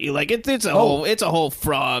them about you. Like, it's a whole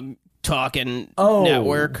frog talking Oh.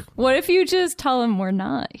 network. What if you just tell them we're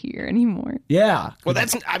not here anymore? Yeah. Well,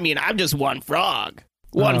 I'm just one frog.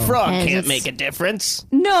 One frog Yes, can't it's- make a difference.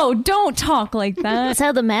 No, don't talk like that. That's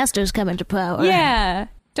how the masters come into power. Yeah.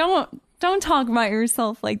 Don't talk about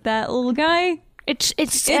yourself like that, little guy.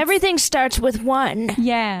 It's everything starts with one.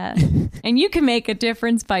 Yeah. And you can make a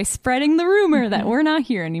difference by spreading the rumor that we're not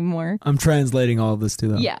here anymore. I'm translating all of this to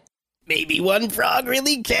them. Yeah. Maybe one frog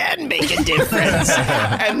really can make a difference.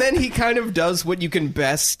 And then he kind of does what you can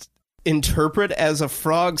best interpret as a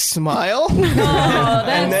frog smile.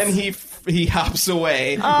 And then he hops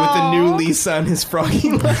away with a new lease on his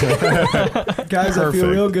froggy life. Guys, I feel Perfect.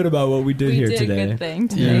 real good about what we did We here did today. a good thing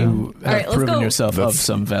today. You All right, have let's proven go. yourself of That's-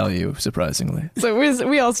 some value, surprisingly. So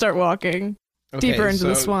we all start walking. Deeper into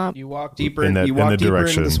the swamp. You walk deeper. In the deeper into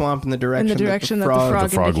direction. the swamp in the direction. In the direction that the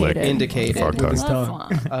frog lick. indicated. Frog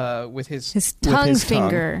tongue. With his His with tongue his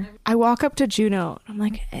finger. I walk up to Juno. I'm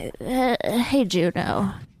like, hey,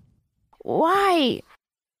 Juno. Why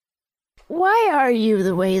are you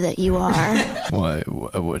the way that you are? Why?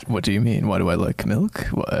 What do you mean? Why do I like milk?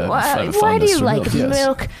 Why do you like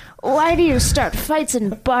milk? Why do you start fights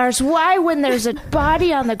in bars? Why, when there's a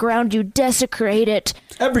body on the ground, you desecrate it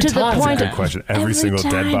Every to time. the point Good of question. Every single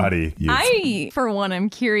time. dead body. I, for one, am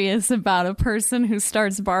curious about a person who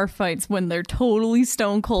starts bar fights when they're totally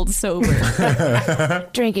stone cold sober.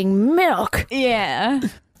 drinking milk? Yeah.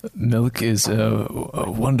 Milk is a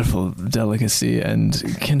wonderful delicacy and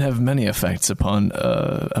can have many effects upon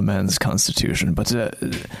a man's constitution. But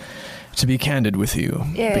to be candid with you,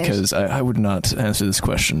 Yes. because I would not answer this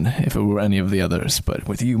question if it were any of the others, but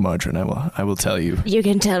with you, Margarine, I will tell you. You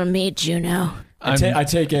can tell me, Juno. I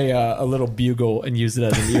take a little bugle and use it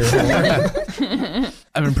as an ear horn.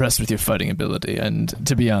 I'm impressed with your fighting ability, and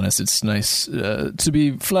to be honest, it's nice to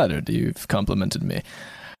be flattered. You've complimented me.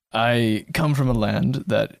 I come from a land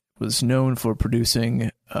that was known for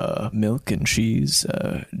producing milk and cheese,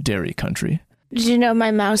 dairy country. Did you know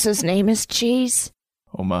my mouse's name is Cheese?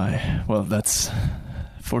 Oh my, well, that's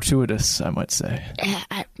fortuitous, I might say.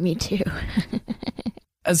 Me too.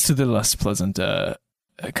 As to the less pleasant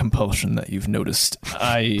compulsion that you've noticed,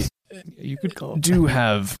 I do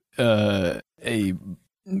have a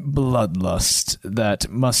bloodlust that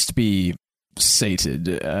must be sated,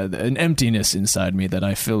 an emptiness inside me that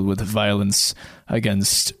I fill with violence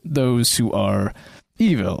against those who are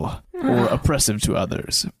evil or oppressive to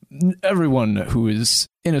others. Everyone who is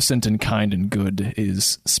innocent and kind and good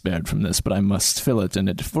is spared from this, but I must fill it,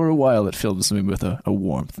 and for a while it fills me with a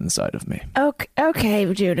warmth inside of me.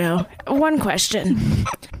 Okay, Juno. One question.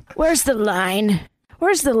 Where's the line?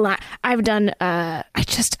 I've done, I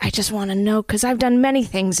just want to know, because I've done many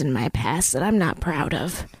things in my past that I'm not proud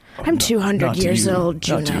of. I'm 200 years old,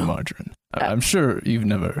 Juno. Not to you, Margarine. I'm sure you've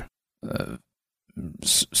never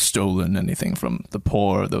stolen anything from the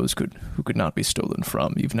poor, those who could not be stolen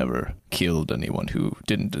from. You've never killed anyone who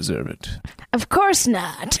didn't deserve it. Of course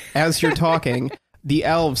not. As you're talking, the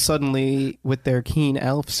elves suddenly, with their keen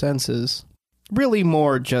elf senses, really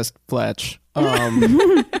more just Fletch,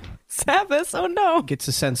 Sabbath, oh no. gets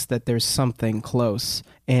a sense that there's something close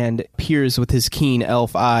and peers with his keen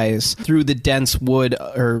elf eyes through the dense wood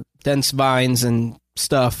or dense vines and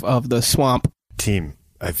stuff of the swamp. Team.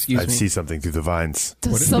 I Excuse me. see something through the vines.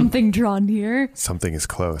 Does something draw near? Something is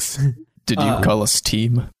close. Did you call us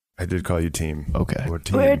team? I did call you team. Okay. We're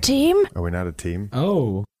We're a team? Are we not a team?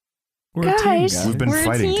 Oh. We're Guys. a team, guys. We've been We're a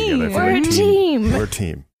fighting team. together. We're a team. We're a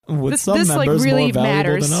team. With This- some this, like, members really more valuable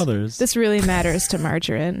matters. than others. This really matters to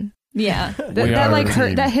Margarine. Yeah. That like a hurt.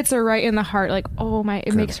 team. That hits her right in the heart. Like, oh my!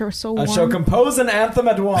 It makes her so I warm. shall compose an anthem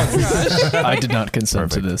at once. I did not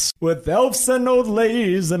consent to this. With elves and old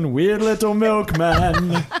ladies and weird little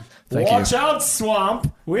milkmen. Thank Watch you. out,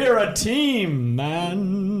 swamp. We're a team,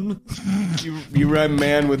 man. You rhyme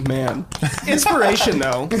man with man. Inspiration,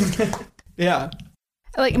 though. Yeah.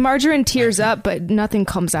 Like Margarine tears up, but nothing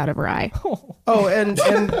comes out of her eye. Oh, and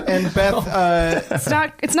Beth,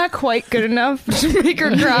 It's not quite good enough to make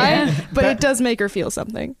her cry, but it does make her feel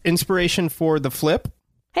something. inspiration for the flip,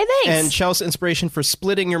 Hey, thanks. and Chelsea inspiration for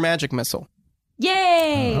splitting your magic missile.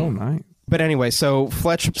 Yay! Oh, nice. But anyway, so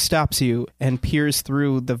Fletch stops you and peers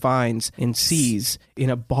through the vines and sees in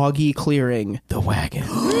a boggy clearing the wagon.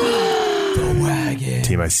 The wagon.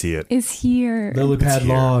 Team, I see it. Is here. Lily pad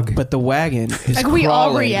log. But the wagon is like we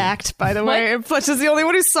all crawling. react, by the way. And Fletch is the only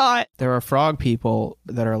one who saw it. There are frog people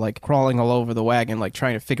that are like crawling all over the wagon, like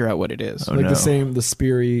trying to figure out what it is. Oh, Like no. the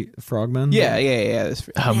speary frogman? Yeah. This-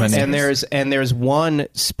 How many? And there's one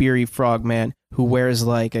speary frogman who wears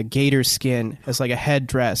like a gator skin as like a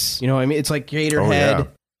headdress. You know what I mean? It's like gator Oh, head.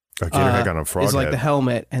 yeah. A gator head on a frog is like head. the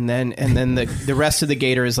helmet, and then the rest of the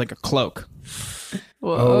gator is like a cloak.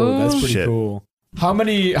 Oh, that's pretty Shit. cool. How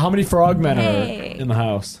many frogmen Hey. are in the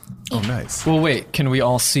house? Oh, nice. Well, wait. Can we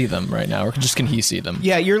all see them right now, or just can he see them?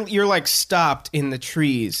 Yeah, you're like stopped in the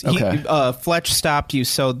trees. Okay. Fletch stopped you,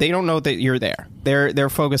 so they don't know that you're there. They're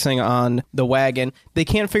focusing on the wagon. They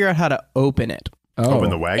can't figure out how to open it. Oh, in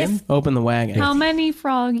the wagon? Open the wagon. How many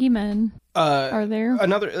froggy men are there?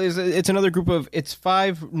 It's another group of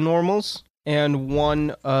 5 normals and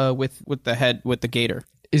one with the gator.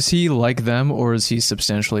 Is he like them, or is he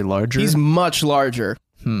substantially larger? He's much larger.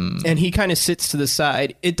 And he kind of sits to the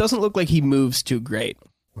side. It doesn't look like he moves too great.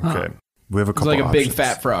 Okay. We have a He's couple like a big options.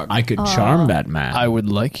 fat frog. I could charm that man. I would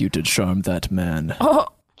like you to charm that man.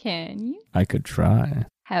 Can you? I could try.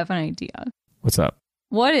 Have an idea. What's up?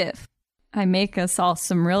 What if I make us all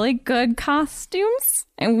some really good costumes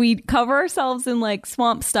and we cover ourselves in like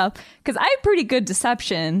swamp stuff because I have pretty good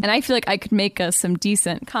deception and I feel like I could make us some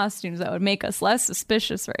decent costumes that would make us less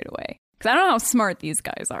suspicious right away. Because I don't know how smart these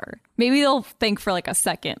guys are. Maybe they'll think for like a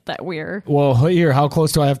second that we're... Well, here, how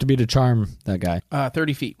close do I have to be to charm that guy?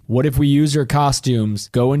 30 feet. What if we use your costumes,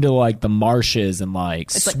 go into like the marshes and like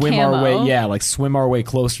It's swim like our way? camo. Yeah, like swim our way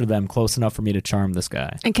closer to them, close enough for me to charm this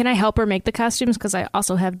guy. And can I help her make the costumes? Because I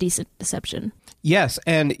also have decent deception. Yes,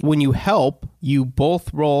 and when you help, you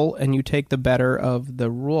both roll and you take the better of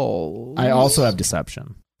the roll. I also have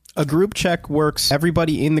deception. A group check works.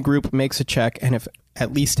 Everybody in the group makes a check, and if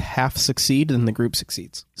at least half succeed, then the group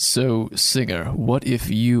succeeds. So, Singer, what if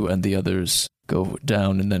you and the others go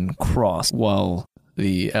down and then cross while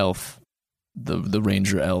the elf, the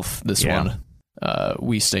ranger elf, this one,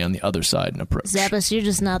 we stay on the other side and approach? Zappos, you're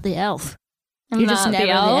just not the elf. I'm You're just not never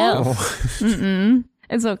the the elf. elf. Mm-mm.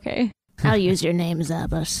 It's okay. I'll use your name,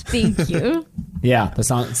 Zappos. Thank you. Yeah, that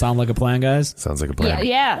sound like a plan, guys? Sounds like a plan.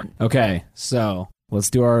 Yeah. Okay, so let's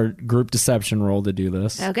do our group deception roll to do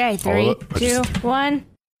this. Okay, 3, 2, 1.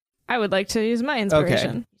 I would like to use my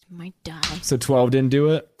inspiration. My die. So 12 didn't do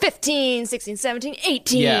it? 15, 16, 17,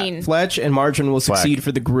 18. Yeah, Fletch and Margarine will succeed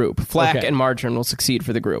for the group. Flack Okay. and Margarine will succeed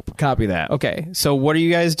for the group. Copy that. Okay, so what are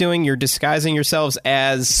you guys doing? You're disguising yourselves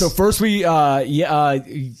as... So first we,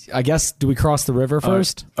 I guess, do we cross the river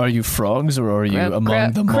first? Are you frogs or are you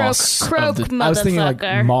among the moss? Croak, of the... I was thinking like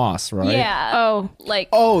motherfucker. moss, right? Yeah. Oh, Like,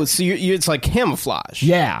 Oh, so it's like camouflage.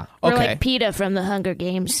 Yeah. we're Okay. like PETA from the Hunger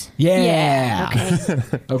Games. Yeah.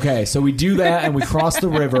 Okay. Okay, so we do that and we cross the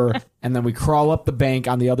river and then we crawl up the bank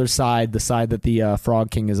on the other side, the side that the Frog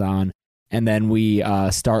King is on, and then we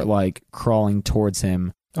start like crawling towards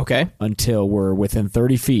him Okay. until we're within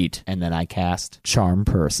 30 feet, and then I cast Charm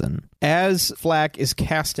Person. As Flack is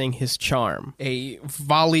casting his charm, a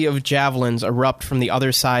volley of javelins erupt from the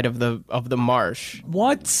other side of the marsh.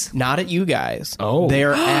 What? Not at you guys. Oh.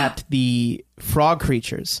 They're at the frog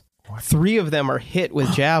creatures. 3 of them are hit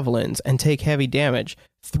with javelins and take heavy damage.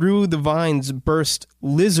 Through the vines burst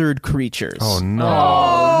lizard creatures. Oh no!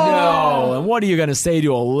 Oh, no. And what are you going to say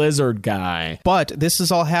to a lizard guy? But this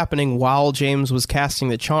is all happening while James was casting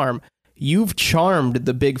the charm. You've charmed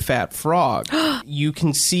the big fat frog. You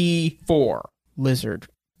can see 4 lizard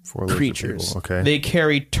 4 lizard creatures. people, okay. They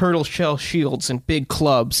carry turtle shell shields and big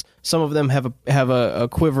clubs. Some of them have a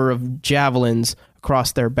quiver of javelins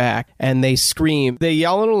across their back, and they scream. They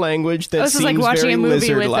yell in a language that This is seems like watching very a movie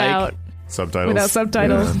lizard-like. without Subtitles.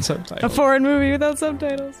 subtitles. A foreign movie without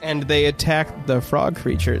subtitles. And they attack the frog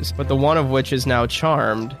creatures, but the one of which is now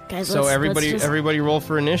charmed. Guys, so let's everybody just- roll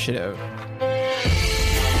for initiative.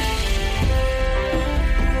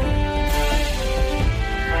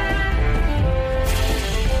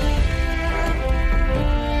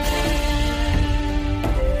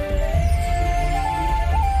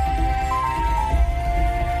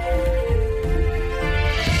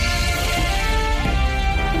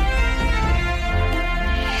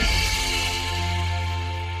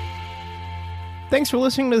 Thanks for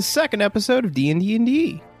listening to the second episode of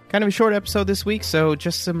D&D. Kind of a short episode this week, so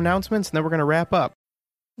just some announcements, and then we're going to wrap up.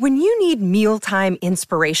 When you need mealtime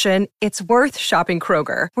inspiration, it's worth shopping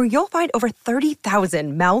Kroger, where you'll find over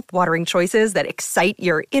 30,000 mouth-watering choices that excite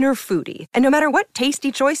your inner foodie. And no matter what tasty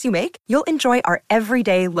choice you make, you'll enjoy our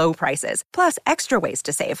everyday low prices, plus extra ways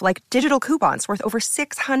to save, like digital coupons worth over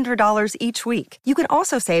 $600 each week. You can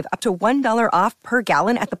also save up to $1 off per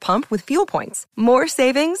gallon at the pump with fuel points. More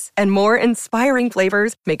savings and more inspiring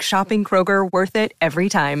flavors make shopping Kroger worth it every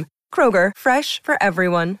time. Kroger, fresh for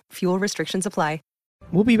everyone. Fuel restrictions apply.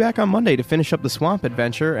 We'll be back on Monday to finish up the swamp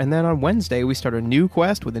adventure, and then on Wednesday we start a new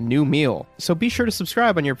quest with a new meal. So be sure to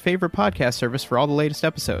subscribe on your favorite podcast service for all the latest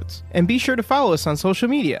episodes. And be sure to follow us on social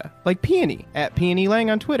media, like Peony, at Peony Lang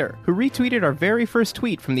on Twitter, who retweeted our very first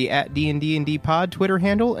tweet from the @DND Pod Twitter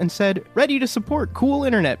handle and said, "Ready to support cool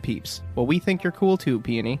internet peeps." Well, we think you're cool too,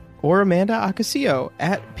 Peony. Or Amanda Acasio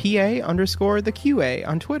at PA_the QA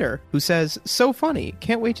on Twitter, who says, "So funny.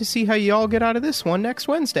 Can't wait to see how y'all get out of this one next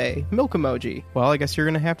Wednesday. Milk emoji." Well, I guess you're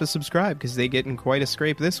going to have to subscribe because they get in quite a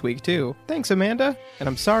scrape this week, too. Thanks, Amanda. And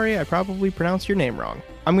I'm sorry, I probably pronounced your name wrong.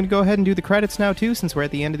 I'm going to go ahead and do the credits now, too, since we're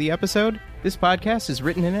at the end of the episode. This podcast is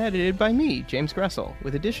written and edited by me, James Gressel,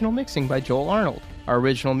 with additional mixing by Joel Arnold. Our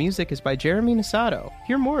original music is by Jeremy Nisato.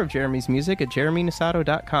 Hear more of Jeremy's music at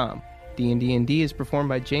jeremynisato.com. D&D is performed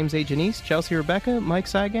by James A. Janice, Chelsea Rebecca, Mike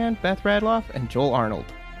Saigan, Beth Radloff, and Joel Arnold.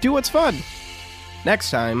 Do what's fun!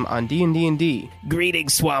 Next time on D&D.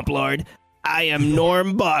 Greetings, Swamp Lord. I am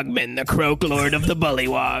Norm Bogman, the Croak Lord of the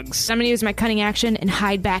Bullywogs. So I'm going to use my cunning action and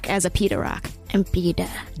hide back as a PETA rock. and PETA.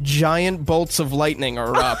 Giant bolts of lightning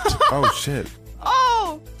erupt. Oh shit.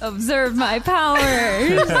 Observe my powers.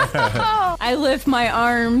 I lift my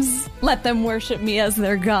arms. Let them worship me as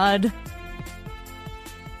their god.